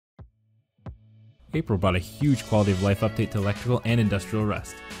April brought a huge quality of life update to electrical and industrial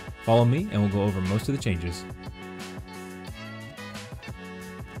rust. Follow me and we'll go over most of the changes.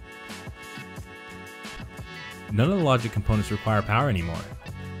 None of the logic components require power anymore.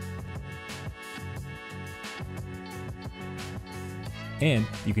 And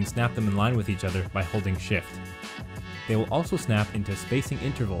you can snap them in line with each other by holding Shift. They will also snap into spacing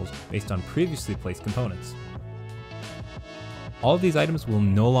intervals based on previously placed components. All of these items will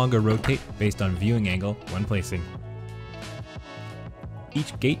no longer rotate based on viewing angle when placing.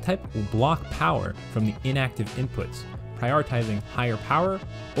 Each gate type will block power from the inactive inputs, prioritizing higher power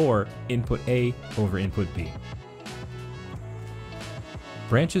or input A over input B.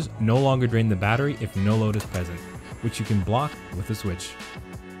 Branches no longer drain the battery if no load is present, which you can block with a switch.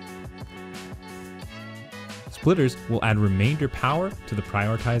 Splitters will add remainder power to the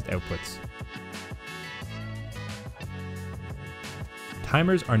prioritized outputs.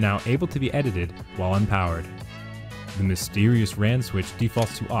 Timers are now able to be edited while unpowered. The mysterious RAN switch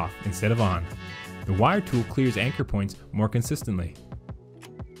defaults to off instead of on. The wire tool clears anchor points more consistently.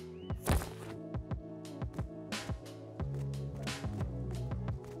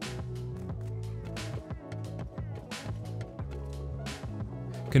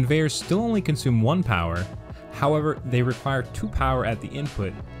 Conveyors still only consume 1 power, however they require 2 power at the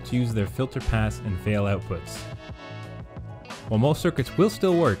input to use their filter pass and fail outputs. While most circuits will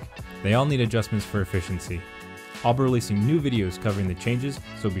still work, they all need adjustments for efficiency. I'll be releasing new videos covering the changes,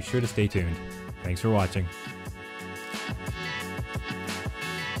 so be sure to stay tuned. Thanks for watching.